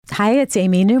Hi, it's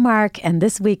Amy Newmark, and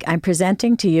this week I'm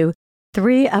presenting to you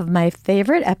 3 of my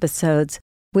favorite episodes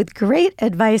with great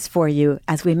advice for you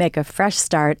as we make a fresh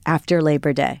start after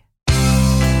Labor Day.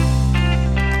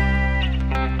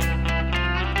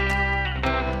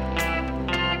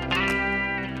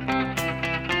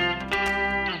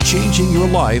 Changing your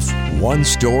life one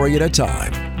story at a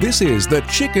time. This is the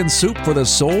Chicken Soup for the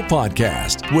Soul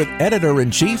podcast with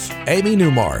Editor-in-Chief Amy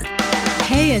Newmark.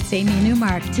 Hey, it's Amy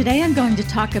Newmark. Today I'm going to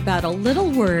talk about a little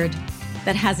word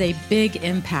that has a big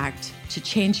impact to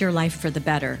change your life for the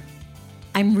better.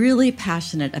 I'm really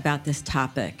passionate about this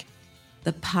topic,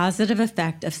 the positive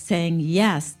effect of saying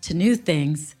yes to new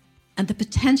things and the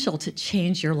potential to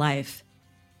change your life.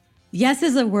 Yes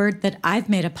is a word that I've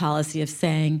made a policy of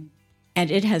saying, and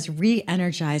it has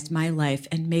re-energized my life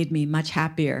and made me much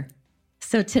happier.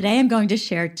 So today I'm going to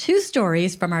share 2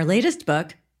 stories from our latest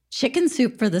book, Chicken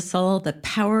Soup for the Soul, The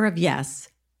Power of Yes,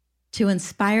 to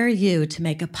inspire you to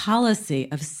make a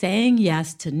policy of saying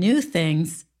yes to new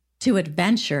things, to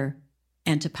adventure,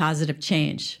 and to positive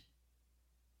change.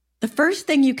 The first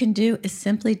thing you can do is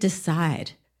simply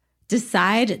decide.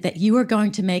 Decide that you are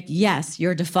going to make yes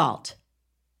your default.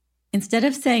 Instead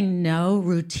of saying no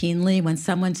routinely when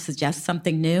someone suggests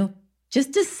something new,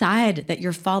 just decide that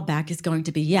your fallback is going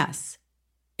to be yes.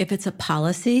 If it's a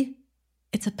policy,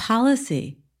 it's a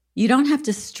policy. You don't have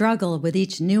to struggle with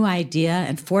each new idea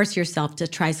and force yourself to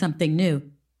try something new.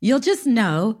 You'll just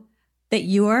know that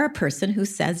you are a person who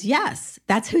says yes.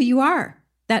 That's who you are.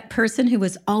 That person who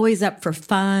is always up for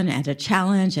fun and a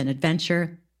challenge and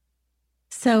adventure.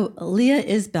 So Leah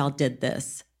Isbell did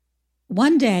this.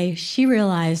 One day, she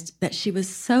realized that she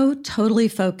was so totally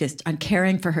focused on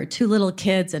caring for her 2 little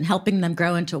kids and helping them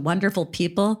grow into wonderful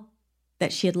people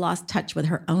that she had lost touch with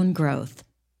her own growth.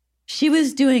 She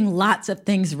was doing lots of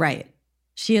things right.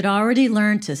 She had already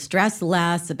learned to stress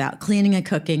less about cleaning and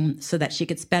cooking so that she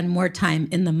could spend more time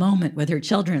in the moment with her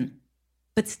children.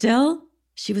 But still,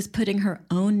 she was putting her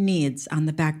own needs on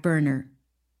the back burner.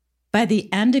 By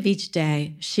the end of each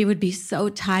day, she would be so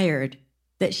tired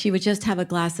that she would just have a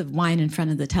glass of wine in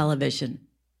front of the television.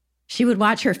 She would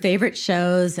watch her favorite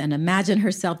shows and imagine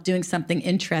herself doing something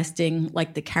interesting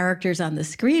like the characters on the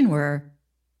screen were.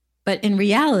 But in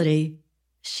reality,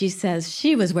 she says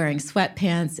she was wearing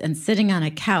sweatpants and sitting on a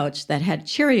couch that had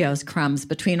Cheerios crumbs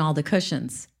between all the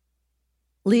cushions.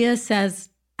 Leah says,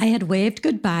 I had waved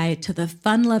goodbye to the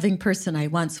fun-loving person I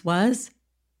once was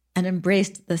and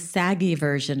embraced the saggy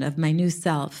version of my new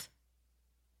self.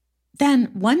 Then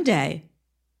one day,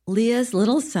 Leah's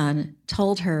little son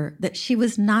told her that she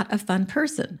was not a fun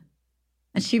person,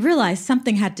 and she realized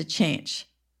something had to change.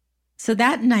 So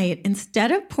that night, instead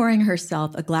of pouring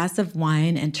herself a glass of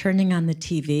wine and turning on the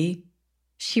TV,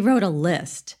 she wrote a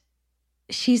list.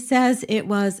 She says it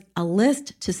was a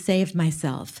list to save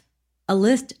myself, a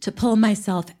list to pull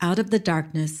myself out of the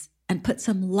darkness and put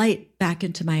some light back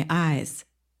into my eyes,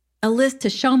 a list to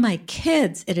show my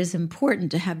kids it is important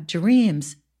to have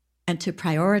dreams and to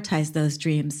prioritize those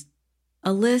dreams,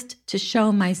 a list to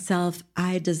show myself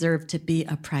I deserve to be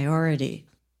a priority.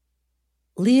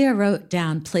 Leah wrote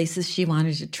down places she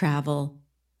wanted to travel,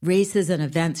 races and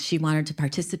events she wanted to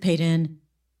participate in,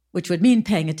 which would mean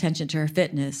paying attention to her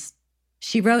fitness.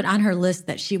 She wrote on her list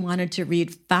that she wanted to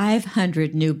read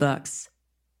 500 new books.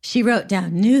 She wrote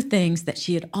down new things that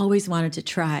she had always wanted to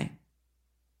try.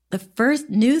 The first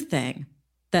new thing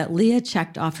that Leah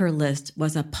checked off her list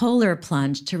was a polar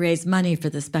plunge to raise money for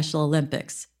the Special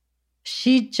Olympics.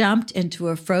 She jumped into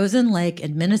a frozen lake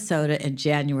in Minnesota in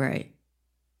January.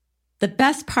 The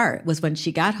best part was when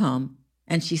she got home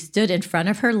and she stood in front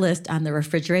of her list on the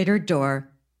refrigerator door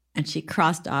and she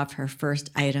crossed off her first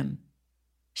item.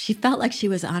 She felt like she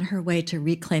was on her way to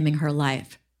reclaiming her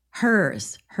life,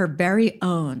 hers, her very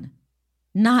own,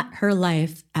 not her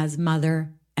life as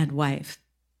mother and wife.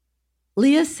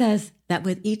 Leah says that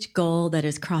with each goal that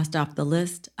is crossed off the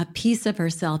list, a piece of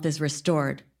herself is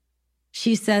restored.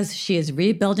 She says she is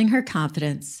rebuilding her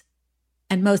confidence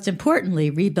and, most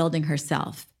importantly, rebuilding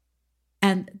herself.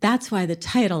 And that's why the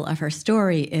title of her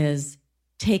story is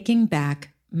Taking Back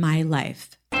My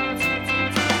Life.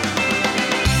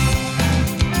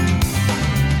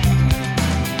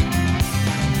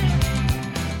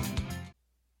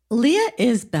 Leah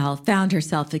Isbell found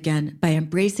herself again by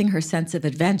embracing her sense of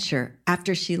adventure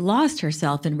after she lost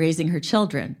herself in raising her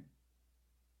children.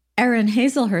 Erin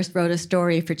Hazelhurst wrote a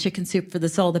story for Chicken Soup for the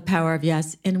Soul, The Power of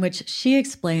Yes, in which she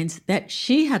explains that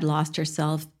she had lost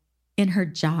herself in her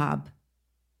job.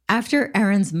 After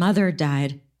Erin's mother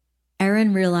died,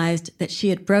 Erin realized that she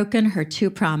had broken her 2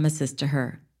 promises to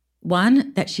her.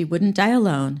 1, that she wouldn't die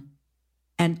alone,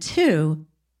 and 2,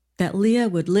 that Leah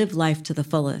would live life to the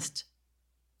fullest.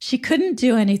 She couldn't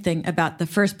do anything about the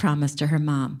first promise to her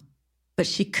mom, but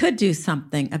she could do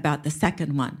something about the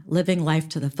second one, living life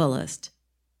to the fullest.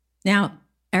 Now,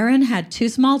 Erin had 2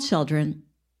 small children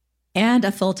and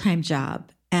a full-time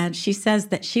job, and she says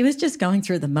that she was just going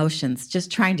through the motions,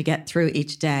 just trying to get through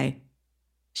each day.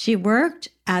 She worked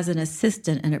as an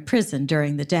assistant in a prison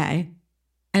during the day,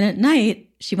 and at night,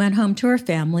 she went home to her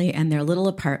family and their little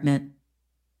apartment.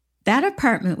 That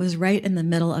apartment was right in the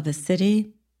middle of a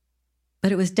city,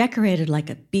 but it was decorated like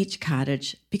a beach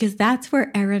cottage because that's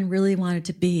where Erin really wanted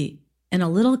to be, in a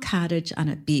little cottage on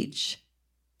a beach.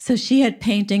 So she had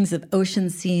paintings of ocean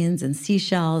scenes and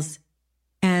seashells,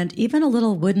 and even a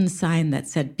little wooden sign that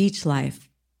said beach life.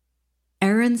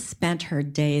 Erin spent her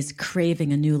days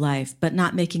craving a new life, but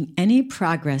not making any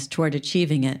progress toward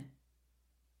achieving it.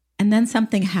 And then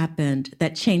something happened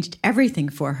that changed everything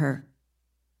for her.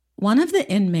 One of the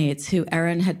inmates who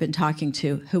Erin had been talking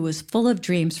to, who was full of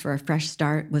dreams for a fresh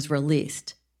start, was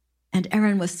released. And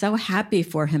Erin was so happy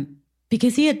for him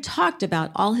because he had talked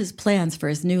about all his plans for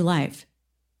his new life.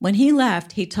 When he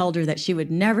left, he told her that she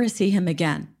would never see him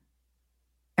again.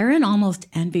 Erin almost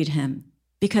envied him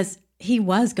because he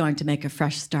was going to make a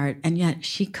fresh start, and yet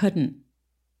she couldn't.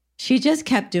 She just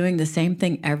kept doing the same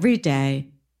thing every day.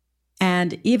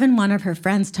 And even one of her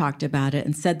friends talked about it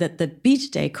and said that the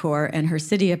beach decor in her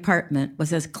city apartment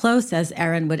was as close as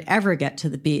Erin would ever get to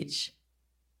the beach.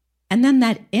 And then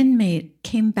that inmate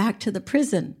came back to the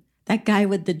prison, that guy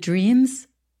with the dreams.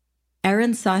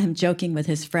 Erin saw him joking with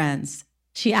his friends.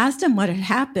 She asked him what had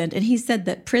happened, and he said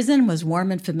that prison was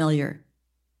warm and familiar.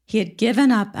 He had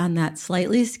given up on that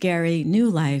slightly scary new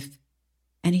life,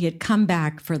 and he had come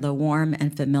back for the warm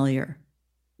and familiar.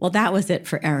 Well, that was it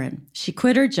for Erin. She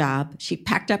quit her job, she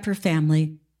packed up her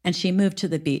family, and she moved to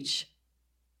the beach.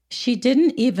 She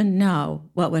didn't even know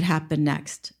what would happen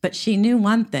next, but she knew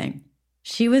one thing.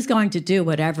 She was going to do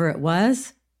whatever it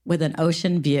was with an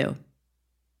ocean view.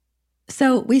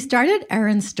 So we started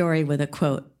Erin's story with a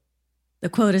quote. The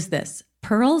quote is this: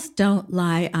 "Pearls don't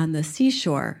lie on the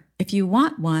seashore. If you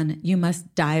want one, you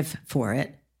must dive for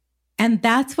it." And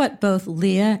that's what both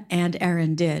Leah and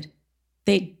Erin did.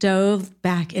 They dove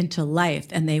back into life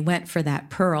and they went for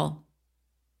that pearl.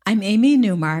 I'm Amy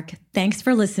Newmark. Thanks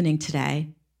for listening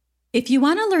today. If you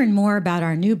want to learn more about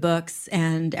our new books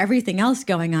and everything else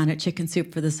going on at Chicken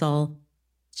Soup for the Soul,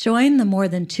 join the more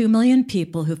than 2 million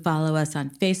people who follow us on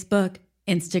Facebook,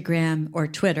 Instagram, or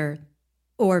Twitter,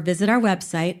 or visit our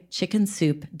website,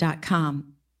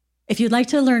 chickensoup.com. If you'd like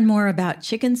to learn more about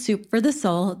Chicken Soup for the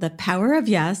Soul, The Power of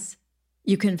Yes,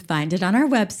 you can find it on our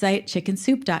website,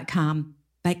 chickensoup.com,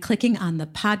 by clicking on the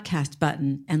podcast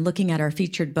button and looking at our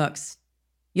featured books.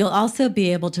 You'll also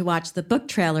be able to watch the book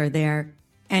trailer there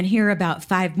and hear about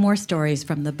 5 more stories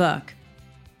from the book.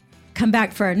 Come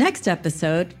back for our next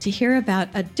episode to hear about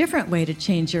a different way to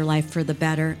change your life for the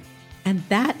better, and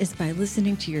that is by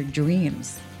listening to your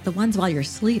dreams, the ones while you're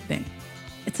sleeping.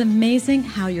 It's amazing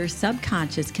how your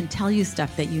subconscious can tell you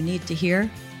stuff that you need to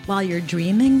hear while you're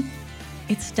dreaming.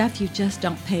 It's stuff you just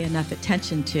don't pay enough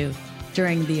attention to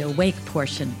during the awake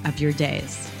portion of your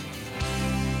days.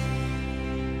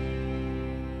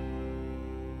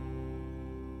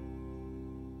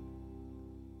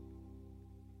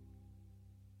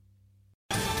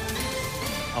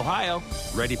 Ohio,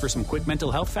 ready for some quick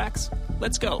mental health facts?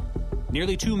 Let's go.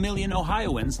 Nearly 2 million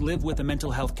Ohioans live with a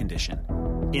mental health condition.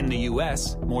 In the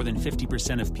U.S., more than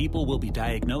 50% of people will be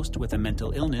diagnosed with a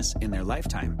mental illness in their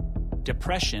lifetime.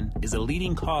 Depression is a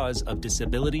leading cause of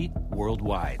disability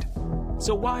worldwide.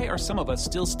 So why are some of us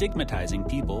still stigmatizing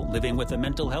people living with a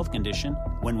mental health condition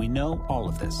when we know all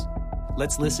of this?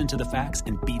 Let's listen to the facts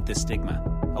and beat the stigma.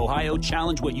 Ohio,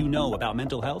 challenge what you know about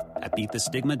mental health at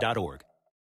beatthestigma.org.